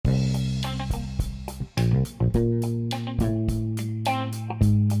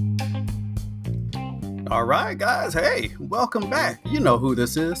All right, guys. Hey, welcome back. You know who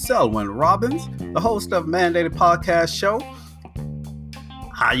this is, Selwyn Robbins, the host of Mandated Podcast Show.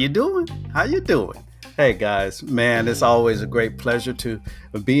 How you doing? How you doing? Hey, guys, man, it's always a great pleasure to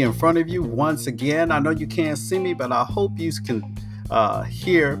be in front of you once again. I know you can't see me, but I hope you can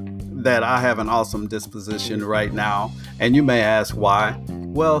hear that I have an awesome disposition right now. And you may ask why.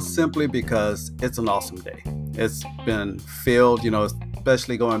 Well, simply because it's an awesome day. It's been filled,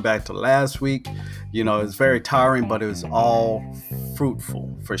 especially going back to last week. It's very tiring, but it was all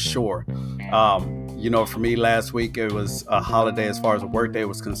fruitful for sure. For me last week, it was a holiday as far as a work day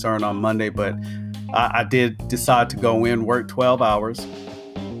was concerned on Monday, but I did decide to go in, work 12 hours.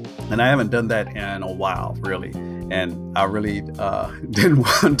 And I haven't done that in a while, really. And I really didn't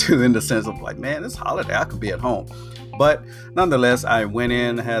want to, in the sense of like, man, it's holiday, I could be at home. But nonetheless, I went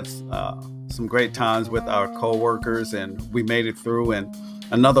in, had some great times with our coworkers, and we made it through. And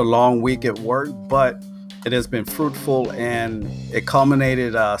another long week at work, but it has been fruitful, and it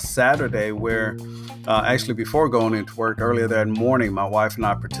culminated Saturday where actually before going into work earlier that morning, my wife and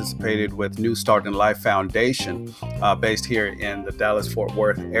I participated with New Start in Life Foundation based here in the Dallas-Fort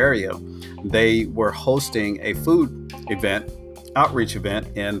Worth area. They were hosting a food event, outreach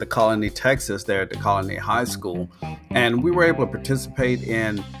event in the Colony, Texas, there at the Colony High School. And we were able to participate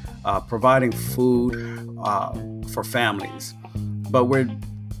in providing food for families. But we're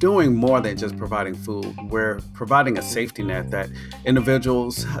doing more than just providing food. We're providing a safety net that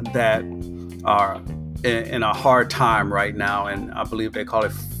individuals that are in a hard time right now, and I believe they call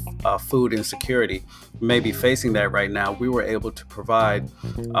it food insecurity, may be facing that right now. We were able to provide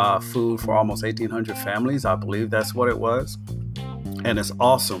food for almost 1,800 families. I believe that's what it was. And it's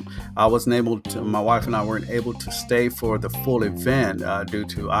awesome. My wife and I weren't able to stay for the full event due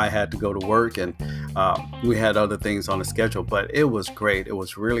to I had to go to work, and we had other things on the schedule, but it was great. It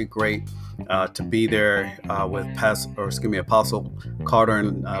was really great to be there with Apostle Carter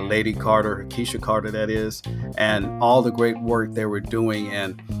and Lady Carter, Keisha Carter, that is, and all the great work they were doing.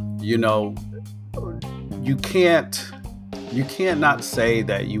 And, you can't not say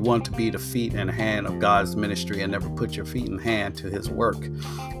that you want to be the feet and hand of God's ministry and never put your feet and hand to his work.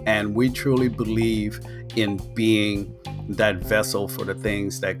 And we truly believe in being that vessel for the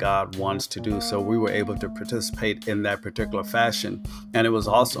things that God wants to do. So we were able to participate in that particular fashion. And it was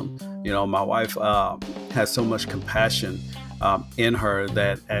awesome. My wife has so much compassion in her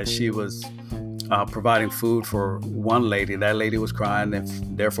that as she was providing food for one lady, that lady was crying,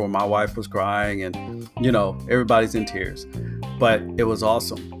 and therefore my wife was crying, and everybody's in tears. But it was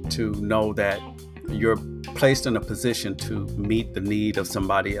awesome to know that you're placed in a position to meet the need of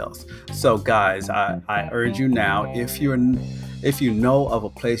somebody else. So guys, I urge you now, if you know of a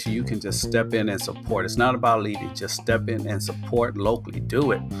place you can just step in and support. It's not about leading, just step in and support locally.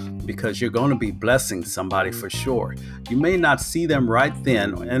 Do it, because you're going to be blessing somebody for sure. You may not see them right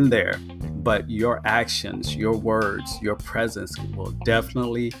then and there, but your actions, your words, your presence will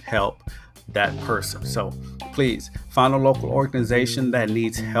definitely help that person. So please find a local organization that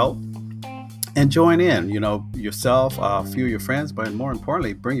needs help and join in, yourself, a few of your friends, but more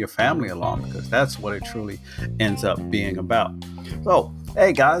importantly, bring your family along, because that's what it truly ends up being about. So,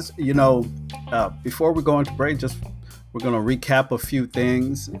 hey guys, before we go into break, we're going to recap a few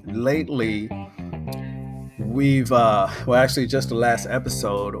things. Lately, just the last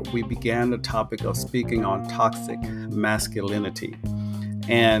episode, we began the topic of speaking on toxic masculinity.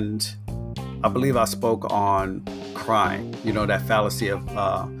 And I believe I spoke on crying, that fallacy of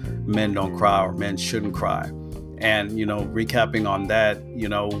men don't cry or men shouldn't cry. And, recapping on that,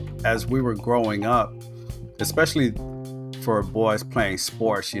 as we were growing up, especially for boys playing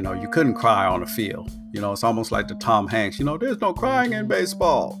sports, you couldn't cry on the field. It's almost like the Tom Hanks, there's no crying in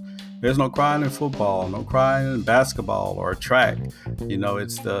baseball. There's no crying in football, no crying in basketball or track.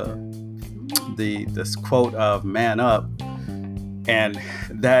 It's this quote of man up. And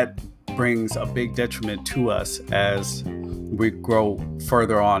that brings a big detriment to us as we grow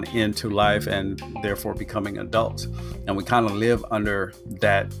further on into life and therefore becoming adults. And we kind of live under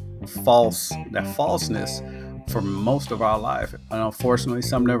that falseness for most of our life. And unfortunately,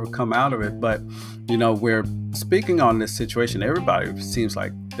 some never come out of it. But, we're speaking on this situation. Everybody seems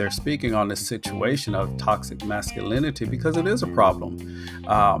like they're speaking on this situation of toxic masculinity because it is a problem.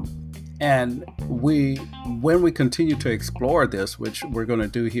 And when we continue to explore this, which we're going to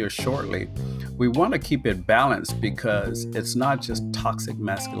do here shortly, we want to keep it balanced, because it's not just toxic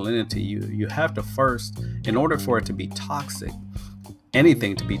masculinity. You have to first, in order for it to be toxic,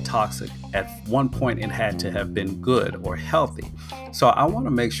 anything to be toxic. At one point, it had to have been good or healthy. So I want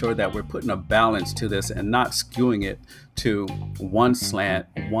to make sure that we're putting a balance to this and not skewing it to one slant,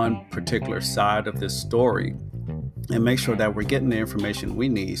 one particular side of this story, and make sure that we're getting the information we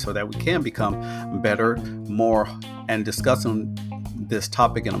need so that we can become better, more, and discussing this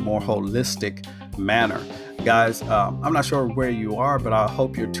topic in a more holistic manner. Guys, I'm not sure where you are, but I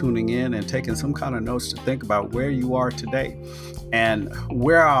hope you're tuning in and taking some kind of notes to think about where you are today. And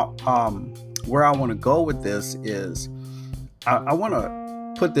where I want to go with this is I want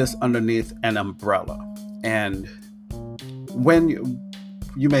to put this underneath an umbrella. And when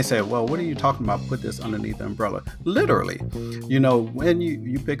you may say, well, what are you talking about? Put this underneath the umbrella. Literally, when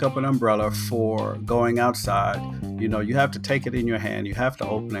you pick up an umbrella for going outside, you have to take it in your hand. You have to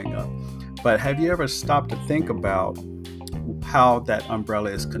open it up. But have you ever stopped to think about how that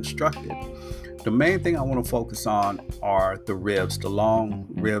umbrella is constructed? The main thing I want to focus on are the ribs, the long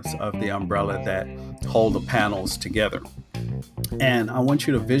ribs of the umbrella that hold the panels together. And I want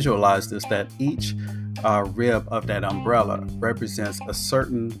you to visualize this, that each rib of that umbrella represents a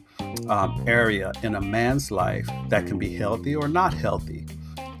certain area in a man's life that can be healthy or not healthy.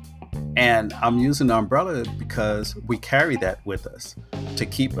 And I'm using the umbrella because we carry that with us to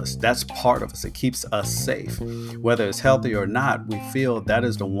keep us. That's part of us. It keeps us safe. Whether it's healthy or not, we feel that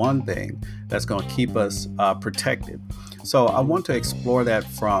is the one thing that's going to keep us protected. So I want to explore that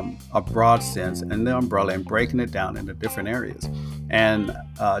from a broad sense and the umbrella and breaking it down into different areas. And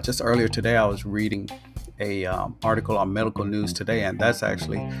just earlier today, I was reading a article on Medical News Today, and that's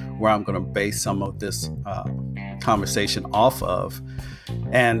actually where I'm going to base some of this conversation off of.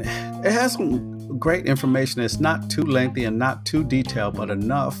 And it has some great information. It's not too lengthy and not too detailed, but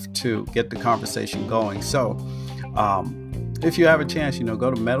enough to get the conversation going. So if you have a chance,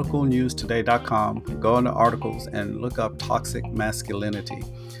 go to medicalnewstoday.com, go into articles and look up toxic masculinity.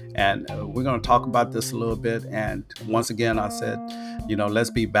 And we're going to talk about this a little bit. And once again, I said, let's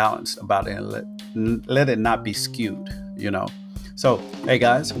be balanced about it and let it not be skewed, So, hey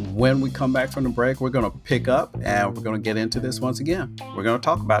guys, when we come back from the break, we're going to pick up and we're going to get into this once again. We're going to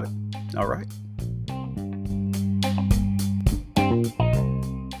talk about it. All right.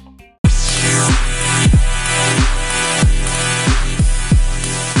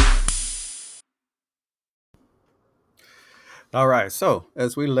 All right. So,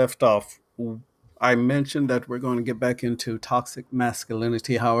 as we left off, I mentioned that we're going to get back into toxic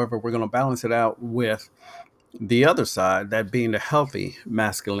masculinity. However, we're going to balance it out with the other side, that being the healthy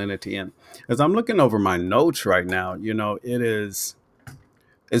masculinity. And as I'm looking over my notes right now, it's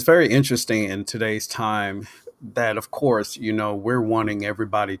very interesting in today's time that, of course, we're wanting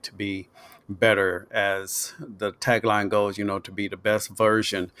everybody to be better, as the tagline goes, to be the best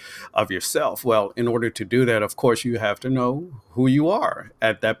version of yourself. Well, in order to do that, of course, you have to know who you are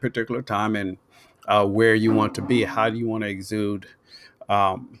at that particular time and where you want to be. How do you want to exude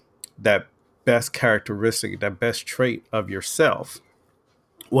that best characteristic, that best trait of yourself?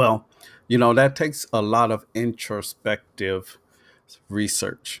 Well, that takes a lot of introspective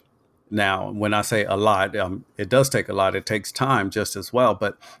research. Now, when I say a lot, it does take a lot. It takes time just as well,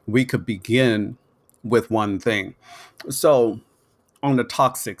 but we could begin with one thing. So on the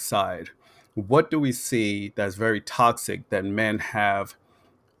toxic side, what do we see that's very toxic that men have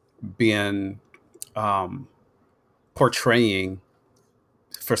been portraying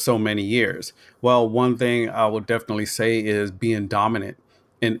for so many years? Well, one thing I will definitely say is being dominant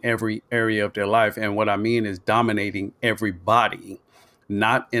in every area of their life. And what I mean is dominating everybody,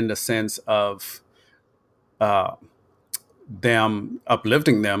 not in the sense of them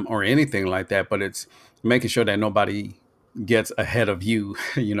uplifting them or anything like that, but it's making sure that nobody gets ahead of you.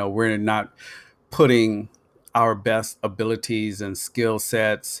 We're not putting our best abilities and skill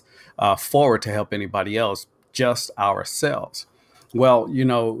sets forward to help anybody else, just ourselves. Well,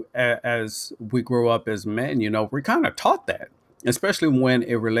 as we grow up as men, we're kind of taught that, especially when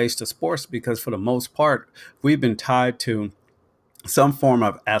it relates to sports, because for the most part, we've been tied to some form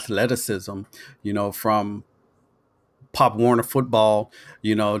of athleticism, from Pop Warner football,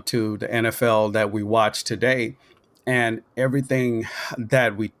 to the NFL that we watch today, and everything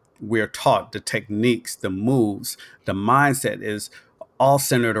that we're taught, the techniques, the moves, the mindset is all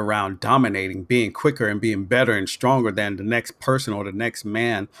centered around dominating, being quicker and being better and stronger than the next person or the next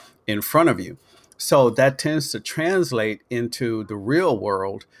man in front of you. So that tends to translate into the real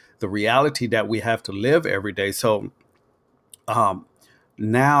world, the reality that we have to live every day. So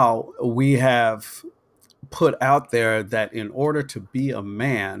now we have put out there that in order to be a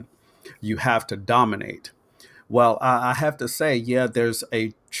man, you have to dominate. Well, I have to say, yeah, there's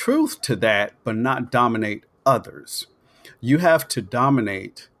a truth to that, but not dominate others. you have to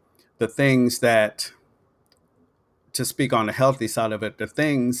dominate the things that, to speak on the healthy side of it, the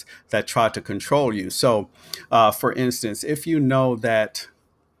things that try to control you. So, for instance, if you know that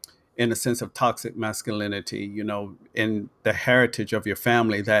in a sense of toxic masculinity, in the heritage of your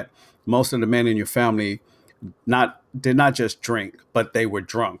family, that most of the men in your family not did not just drink, but they were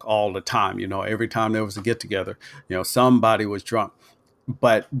drunk all the time. Every time there was a get together, somebody was drunk.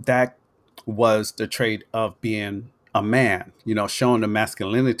 But that was the trait of being a man, showing the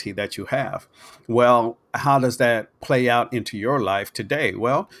masculinity that you have. Well, how does that play out into your life today?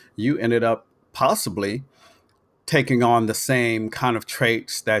 Well, you ended up possibly taking on the same kind of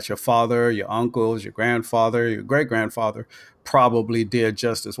traits that your father, your uncles, your grandfather, your great grandfather probably did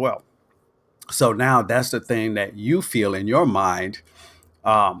just as well. So now that's the thing that you feel in your mind,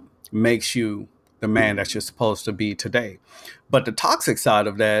 makes you the man that you're supposed to be today. But the toxic side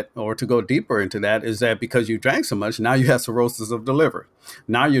of that, or to go deeper into that, is that because you drank so much, now you have cirrhosis of the liver.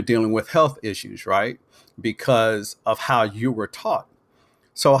 Now you're dealing with health issues, right? Because of how you were taught.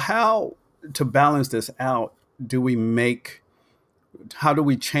 So, how to balance this out do we make? How do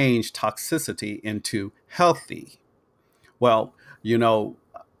we change toxicity into healthy? Well, you know,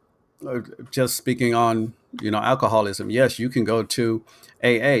 just speaking on alcoholism, yes, you can go to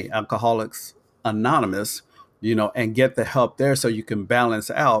AA, Alcoholics Anonymous, and get the help there so you can balance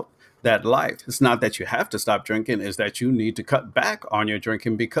out that life. It's not that you have to stop drinking, is that you need to cut back on your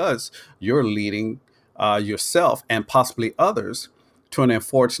drinking because you're leading yourself and possibly others to an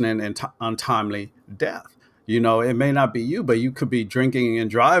unfortunate and untimely death. It may not be you, but you could be drinking and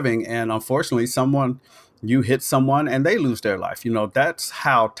driving, and unfortunately you hit someone and they lose their life. That's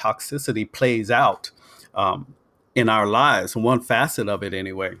how toxicity plays out in our lives, one facet of it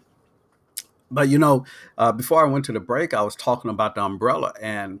anyway. But before I went to the break, I was talking about the umbrella,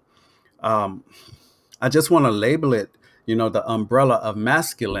 and um, I just want to label it, the umbrella of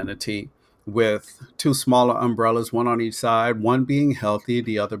masculinity, with two smaller umbrellas, one on each side, one being healthy,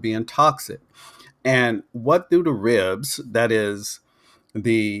 the other being toxic. And what do the ribs, that is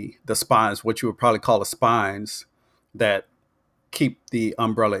the spines, what you would probably call the spines that keep the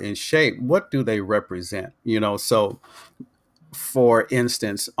umbrella in shape, what do they represent? So for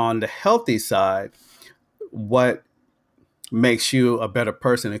instance, on the healthy side, what makes you a better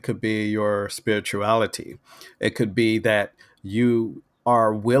person? It could be your spirituality. It could be that you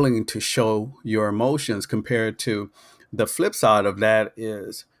are willing to show your emotions, compared to the flip side of that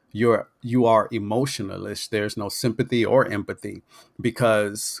is you are emotionalist. There's no sympathy or empathy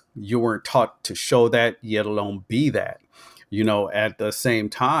because you weren't taught to show that, yet alone be that. At the same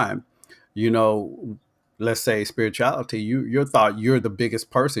time, you know, let's say spirituality, you're thought you're the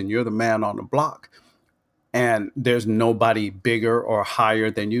biggest person, you're the man on the block, and there's nobody bigger or higher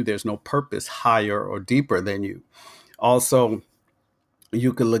than you. There's no purpose higher or deeper than you. Also,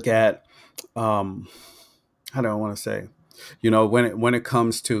 you could look at, um, how do I want to say, when it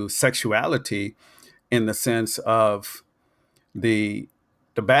comes to sexuality, in the sense of the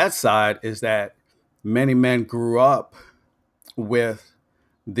the bad side is that many men grew up with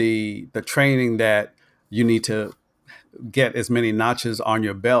the training that you need to get as many notches on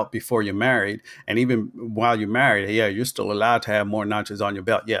your belt before you're married. And even while you're married, yeah, you're still allowed to have more notches on your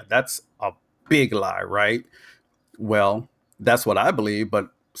belt. Yeah, that's a big lie, right? Well, that's what I believe, but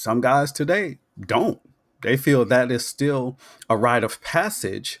some guys today don't. They feel that is still a rite of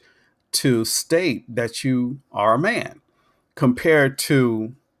passage to state that you are a man, compared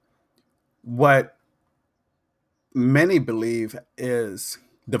to what many believe is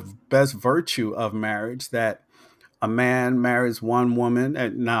the best virtue of marriage, that a man marries one woman.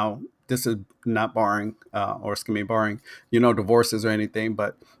 And now this is not barring, or it's gonna be barring, divorces or anything,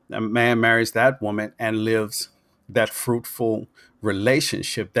 but a man marries that woman and lives that fruitful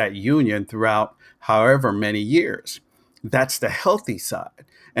relationship, that union throughout however many years. That's the healthy side.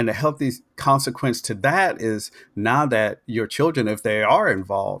 And the healthy consequence to that is, now that your children, if they are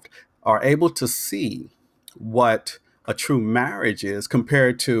involved, are able to see what a true marriage is,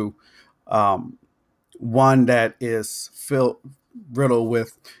 compared to um, one that is filled riddled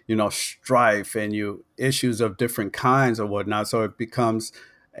with strife and you issues of different kinds or whatnot. So it becomes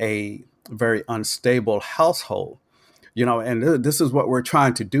a very unstable household. And this is what we're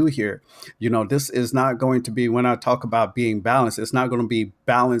trying to do here. This is not going to be, when I talk about being balanced, it's not going to be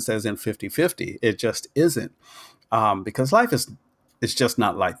balanced as in 50-50. It just isn't, because life is, it's just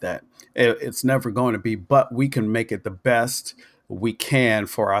not like that. It's never going to be, but we can make it the best we can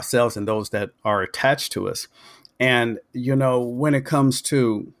for ourselves and those that are attached to us. And, when it comes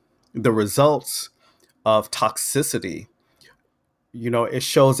to the results of toxicity, it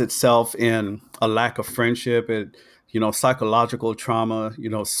shows itself in a lack of friendship. It psychological trauma,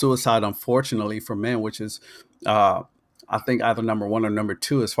 suicide, unfortunately, for men, which is, uh, I think, either number one or number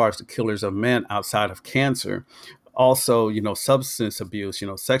two as far as the killers of men outside of cancer. Also, substance abuse,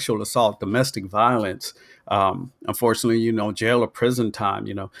 sexual assault, domestic violence, unfortunately, jail or prison time,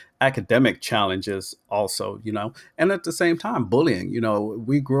 academic challenges also, and at the same time, bullying.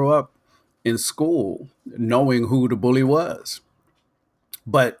 We grew up in school knowing who the bully was.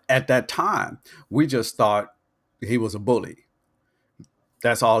 But at that time, we just thought he was a bully.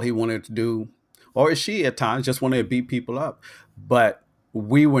 That's all he wanted to do. Or she at times just wanted to beat people up. But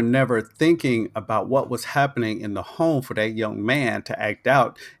we were never thinking about what was happening in the home for that young man to act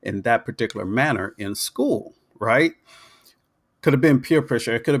out in that particular manner in school, right? Could have been peer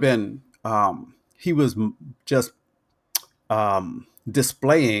pressure. It could have been he was just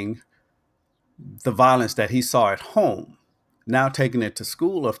displaying the violence that he saw at home. Now taking it to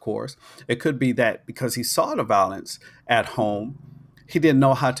school, of course, it could be that because he saw the violence at home, he didn't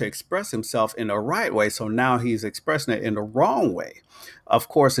know how to express himself in the right way. So now he's expressing it in the wrong way. Of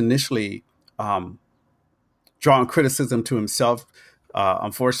course, initially drawing criticism to himself.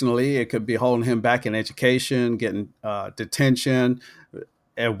 Unfortunately, it could be holding him back in education, getting detention,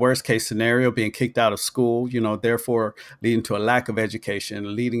 a worst case scenario, being kicked out of school, therefore leading to a lack of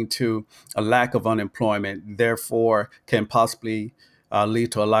education, leading to a lack of unemployment, therefore can possibly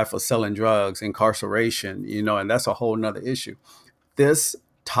lead to a life of selling drugs, incarceration, and that's a whole nother issue. This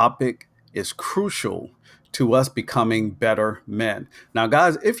topic is crucial to us becoming better men. Now,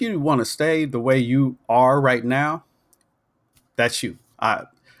 guys, if you want to stay the way you are right now, that's you. I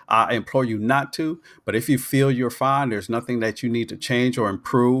implore you not to, but if you feel you're fine, there's nothing that you need to change or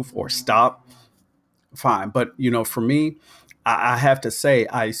improve or stop, fine. But, for me, I have to say,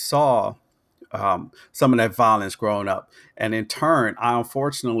 I saw some of that violence growing up. And in turn, I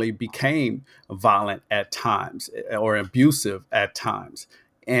unfortunately became violent at times or abusive at times.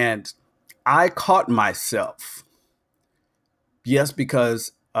 And I caught myself, yes,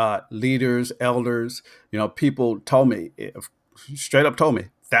 because leaders, elders, people told me, straight up told me,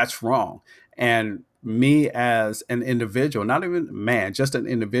 that's wrong. And me as an individual, not even man, just an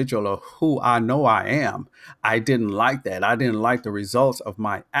individual of who I know I am, I didn't like that. I didn't like the results of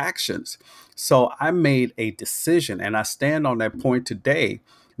my actions. So I made a decision, and I stand on that point today,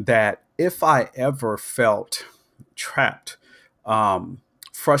 that if I ever felt trapped,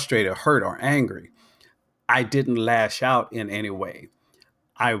 frustrated, hurt, or angry, I didn't lash out in any way.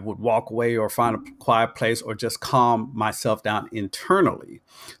 I would walk away or find a quiet place or just calm myself down internally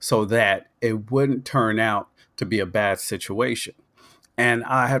so that it wouldn't turn out to be a bad situation. And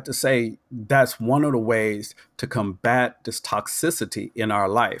I have to say, that's one of the ways to combat this toxicity in our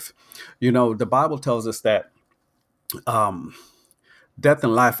life. The Bible tells us that death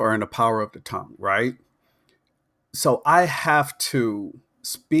and life are in the power of the tongue, right? So I have to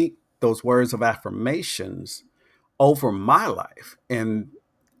speak those words of affirmations over my life. And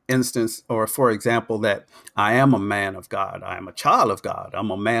instance, or for example, that I am a man of God, I am a child of God, I'm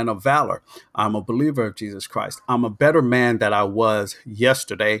a man of valor, I'm a believer of Jesus Christ, I'm a better man than I was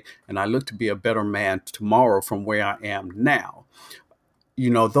yesterday, and I look to be a better man tomorrow from where I am now.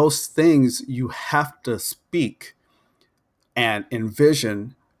 Those things you have to speak and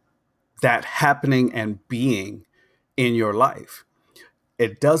envision that happening and being in your life.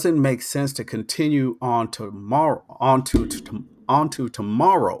 It doesn't make sense to continue on tomorrow, onto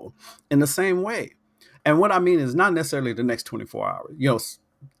tomorrow in the same way. And what I mean is not necessarily the next 24 hours.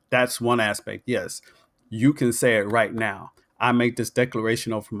 That's one aspect. Yes, you can say it right now. I make this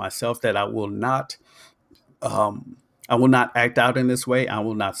declaration over myself that I will not act out in this way. I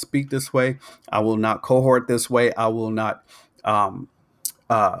will not speak this way. I will not cohort this way. I will not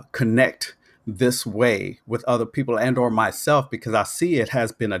connect this way with other people and or myself, because I see it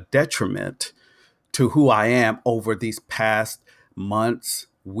has been a detriment to who I am over these past months,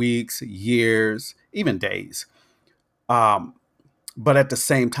 weeks, years, even days. But at the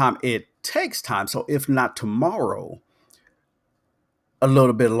same time, it takes time. So if not tomorrow, a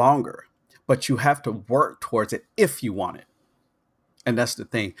little bit longer, but you have to work towards it if you want it. And that's the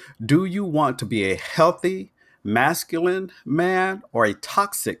thing. Do you want to be a healthy, masculine man or a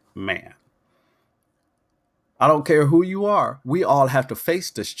toxic man? I don't care who you are. We all have to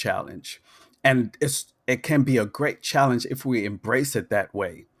face this challenge. And it can be a great challenge if we embrace it that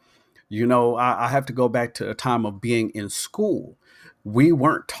way. I have to go back to a time of being in school. We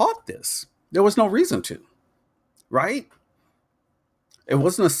weren't taught this. There was no reason to, right? It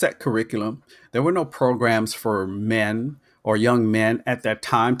wasn't a set curriculum. There were no programs for men or young men at that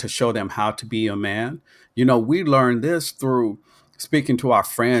time to show them how to be a man. We learned this through speaking to our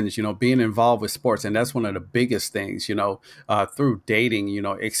friends, being involved with sports. And that's one of the biggest things, through dating,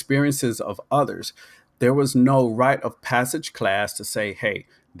 experiences of others. There was no rite of passage class to say, hey,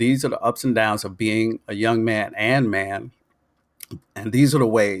 these are the ups and downs of being a young man and man. And these are the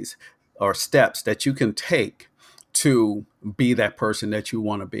ways or steps that you can take to be that person that you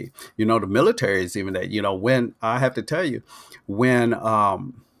want to be. The military is even that, when I have to tell you, when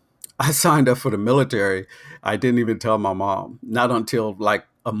I signed up for the military, I didn't even tell my mom, not until like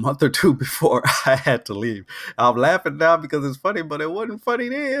a month or two before I had to leave. I'm laughing now because it's funny, but it wasn't funny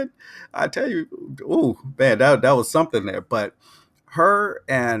then. I tell you, oh man, that was something there. But her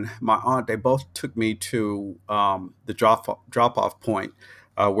and my aunt, they both took me to the drop off point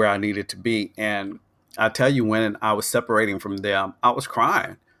where I needed to be. And I tell you, when I was separating from them, I was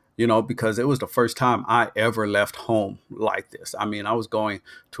crying, because it was the first time I ever left home like this. I mean, I was going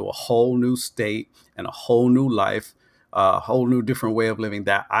to a whole new state and a whole new life, a whole new different way of living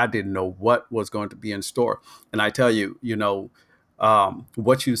that I didn't know what was going to be in store. And I tell you,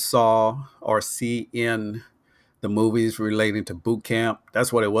 what you saw or see in the movies relating to boot camp.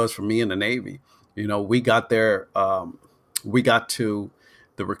 That's what it was for me in the Navy. We got there, we got to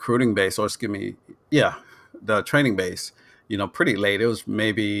the recruiting base, or excuse me, yeah, the training base, pretty late. It was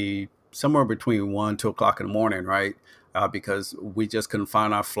maybe somewhere between 1, 2 o'clock in the morning, right? Because we just couldn't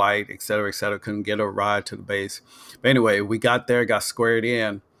find our flight, et cetera, couldn't get a ride to the base. But anyway, we got there, got squared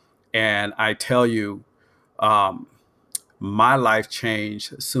in, and I tell you, um, my life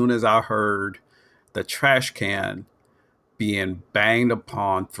changed as soon as I heard the trash can being banged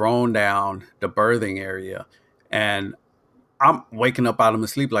upon, thrown down the berthing area. And I'm waking up out of my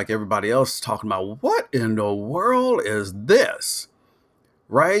sleep like everybody else, talking about what in the world is this?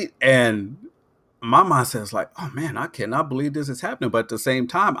 Right. And my mind says, like, oh man, I cannot believe this is happening. But at the same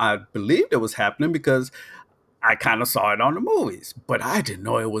time, I believed it was happening because I kind of saw it on the movies, but I didn't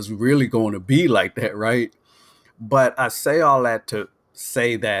know it was really going to be like that. Right. But I say all that to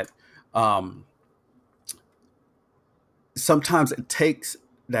say that um, sometimes it takes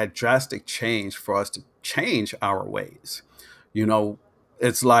that drastic change for us to change our ways. You know,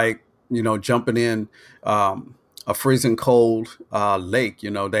 it's like, jumping in a freezing cold lake.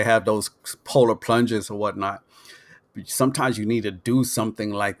 They have those polar plunges or whatnot. Sometimes you need to do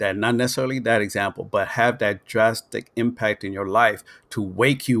something like that, not necessarily that example, but have that drastic impact in your life to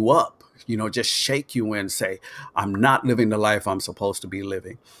wake you up, just shake you and say, I'm not living the life I'm supposed to be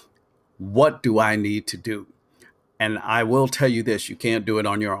living. What do I need to do? And I will tell you this, you can't do it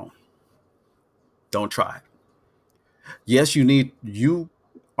on your own. Don't try it. Yes, you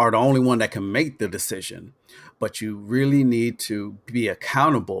are the only one that can make the decision, but you really need to be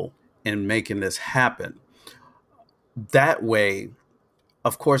accountable in making this happen. That way,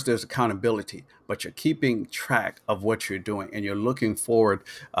 of course, there's accountability, but you're keeping track of what you're doing and you're looking forward.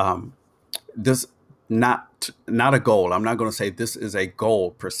 This not a goal. I'm not going to say this is a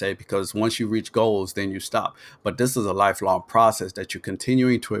goal per se, because once you reach goals, then you stop. But this is a lifelong process that you're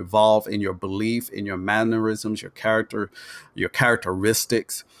continuing to evolve in your belief, in your mannerisms, your character, your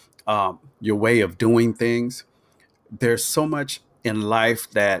characteristics, your way of doing things. There's so much in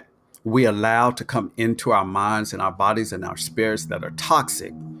life that we allow to come into our minds and our bodies and our spirits that are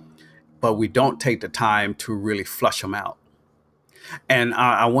toxic, but we don't take the time to really flush them out. And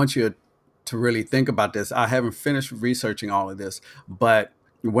I want you to really think about this. I haven't finished researching all of this, but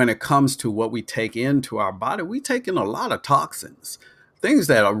when it comes to what we take into our body, we take in a lot of toxins, things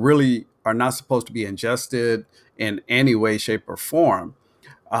that are not supposed to be ingested in any way, shape, or form.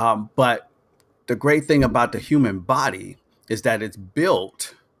 But the great thing about the human body is that it's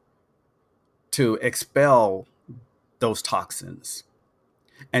built to expel those toxins.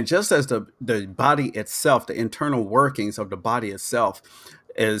 And just as the body itself, the internal workings of the body itself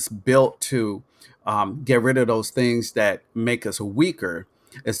is built to get rid of those things that make us weaker,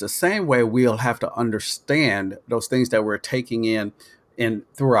 it's the same way we'll have to understand those things that we're taking in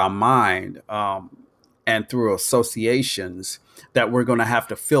through our mind and through associations that we're going to have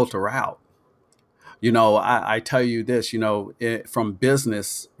to filter out. I tell you this, from a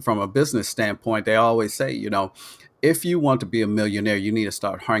business standpoint, they always say, if you want to be a millionaire, you need to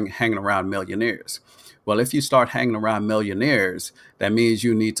start hanging around millionaires. Well, if you start hanging around millionaires, that means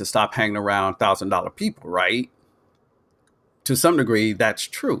you need to stop hanging around $1,000 people, right? To some degree, that's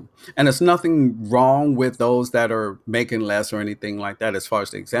true. And there's nothing wrong with those that are making less or anything like that as far as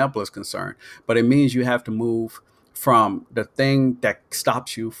the example is concerned. But it means you have to move from the thing that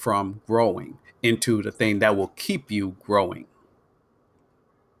stops you from growing into the thing that will keep you growing.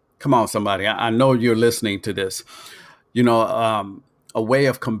 Come on, somebody. I know you're listening to this. A way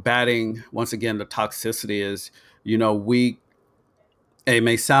of combating, once again, the toxicity is, we It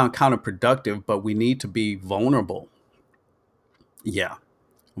may sound counterproductive, but we need to be vulnerable. Yeah,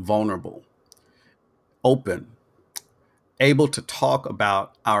 vulnerable, open, able to talk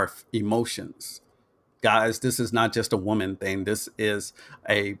about our emotions. Guys, this is not just a woman thing. This is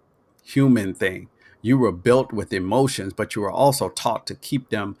a human thing. You were built with emotions, but you were also taught to keep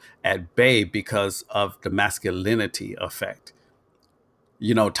them at bay because of the masculinity effect.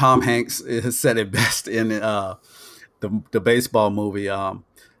 You know, Tom Hanks has said it best in the baseball movie, uh,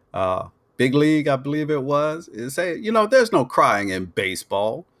 Big League, I believe it was. It say, you know, there's no crying in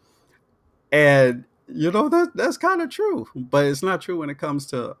baseball, and you know that's kind of true, but it's not true when it comes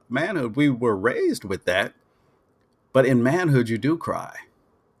to manhood. We were raised with that, but in manhood, you do cry.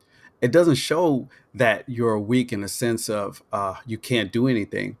 It doesn't show that you're weak in the sense of you can't do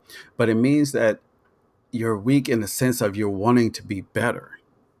anything, but it means that you're weak in the sense of you're wanting to be better.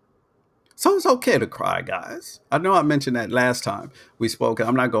 So it's okay to cry, guys. I know I mentioned that last time we spoke.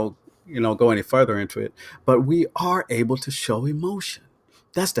 I'm not going, go any further into it, but we are able to show emotion.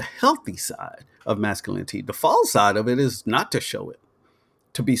 That's the healthy side of masculinity. The false side of it is not to show it,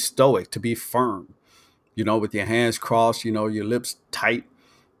 to be stoic, to be firm, with your hands crossed, your lips tight,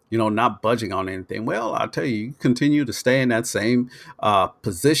 not budging on anything. Well, I'll tell you, you continue to stay in that same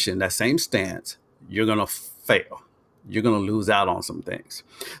position, that same stance, you're going to fail. You're going to lose out on some things.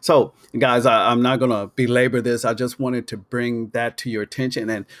 So, guys, I'm not going to belabor this. I just wanted to bring that to your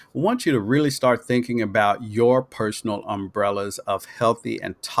attention and want you to really start thinking about your personal umbrellas of healthy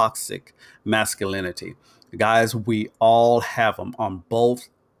and toxic masculinity. Guys, we all have them on both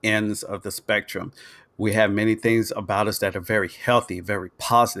ends of the spectrum. We have many things about us that are very healthy, very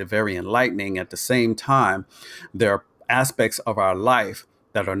positive, very enlightening. At the same time, there are aspects of our life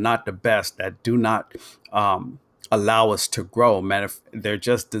that are not the best, that do not allow us to grow. They're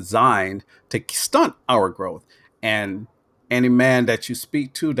just designed to stunt our growth. And any man that you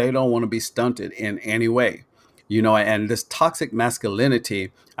speak to, they don't want to be stunted in any way. And this toxic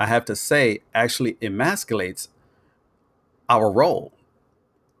masculinity, I have to say, actually emasculates our role.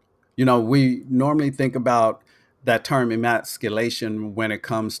 We normally think about that term emasculation when it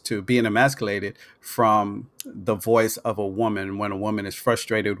comes to being emasculated from the voice of a woman. When a woman is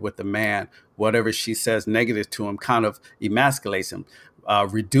frustrated with a man, whatever she says negative to him kind of emasculates him,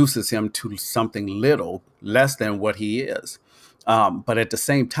 reduces him to something little less than what he is. But at the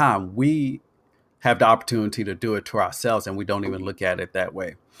same time, we have the opportunity to do it to ourselves, and we don't even look at it that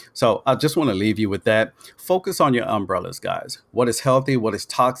way. So I just want to leave you with that. Focus on your umbrellas, guys. What is healthy? What is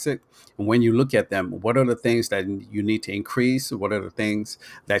toxic? And when you look at them, what are the things that you need to increase? What are the things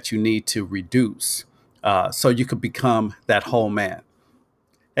that you need to reduce so you could become that whole man?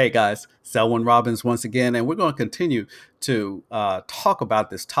 Hey guys, Selwyn Robbins once again, and we're going to continue to talk about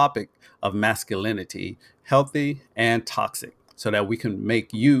this topic of masculinity, healthy and toxic, so that we can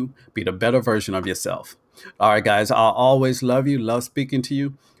make you be the better version of yourself. All right, guys, I'll always love you, love speaking to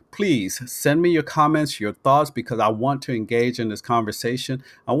you. Please send me your comments, your thoughts, because I want to engage in this conversation.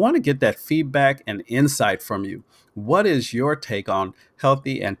 I want to get that feedback and insight from you. What is your take on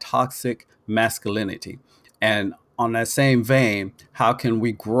healthy and toxic masculinity? And on that same vein, how can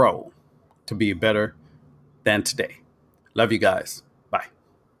we grow to be better than today? Love you guys.